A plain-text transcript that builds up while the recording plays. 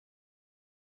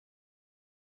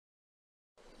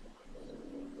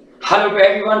Hello to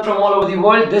everyone from all over the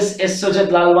world. This is Sujit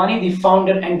Lalwani, the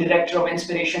founder and director of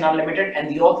Inspirational Unlimited and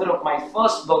the author of my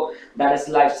first book, that is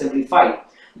Life Simplified.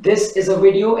 This is a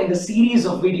video in the series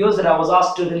of videos that I was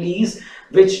asked to release,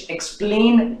 which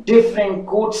explain different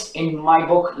quotes in my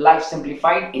book, Life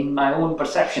Simplified, in my own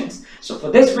perceptions. So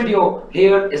for this video,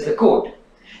 here is the quote.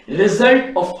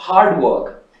 Result of hard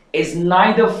work is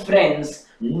neither friends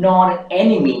nor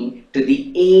enemy to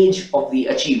the age of the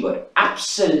achiever.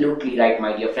 Absolutely right,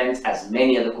 my dear friends, as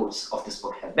many other quotes of this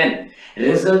book have been.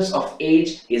 Results of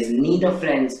age is neither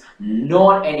friends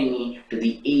nor enemy to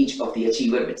the age of the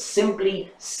achiever, which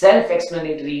simply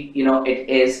self-explanatory,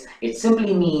 it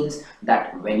simply means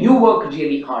that when you work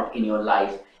really hard in your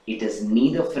life, it is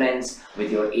neither friends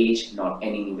with your age nor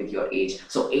enemy with your age.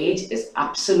 So age is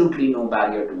absolutely no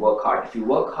barrier to work hard. If you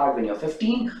work hard when you're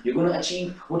 15, you're going to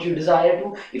achieve what you desire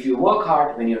to. If you work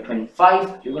hard when you're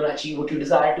 25, you're going to achieve what you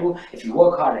desire to. If you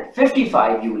work hard at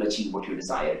 55, you will achieve what you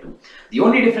desire to. The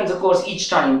only difference, of course, each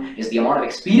time is the amount of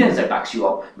experience that backs you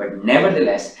up. But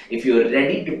nevertheless, if you're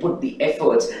ready to put the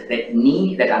efforts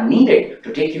that are needed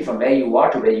to take you from where you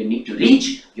are to where you need to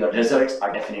reach, your results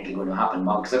are definitely going to happen.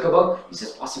 Mark Zuckerberg is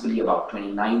just possibly about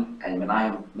 29, and when I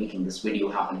am making this video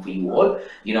happen for you all,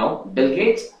 Bill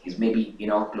Gates is maybe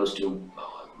close to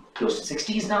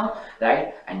 60s now,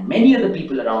 right? And many other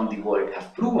people around the world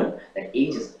have proven that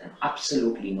age is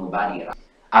absolutely no barrier.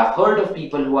 I've heard of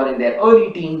people who are in their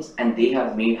early teens and they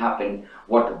have made happen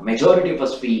what majority of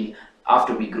us feel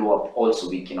after we grow up also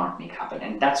we cannot make happen.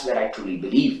 And that's where I truly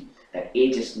believe that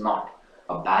age is not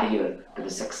a barrier to the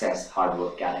success hard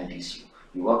work guarantees you.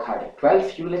 You work hard at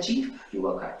 12, you will achieve. You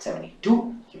work hard at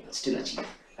 72, you will still achieve.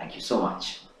 Thank you so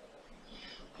much.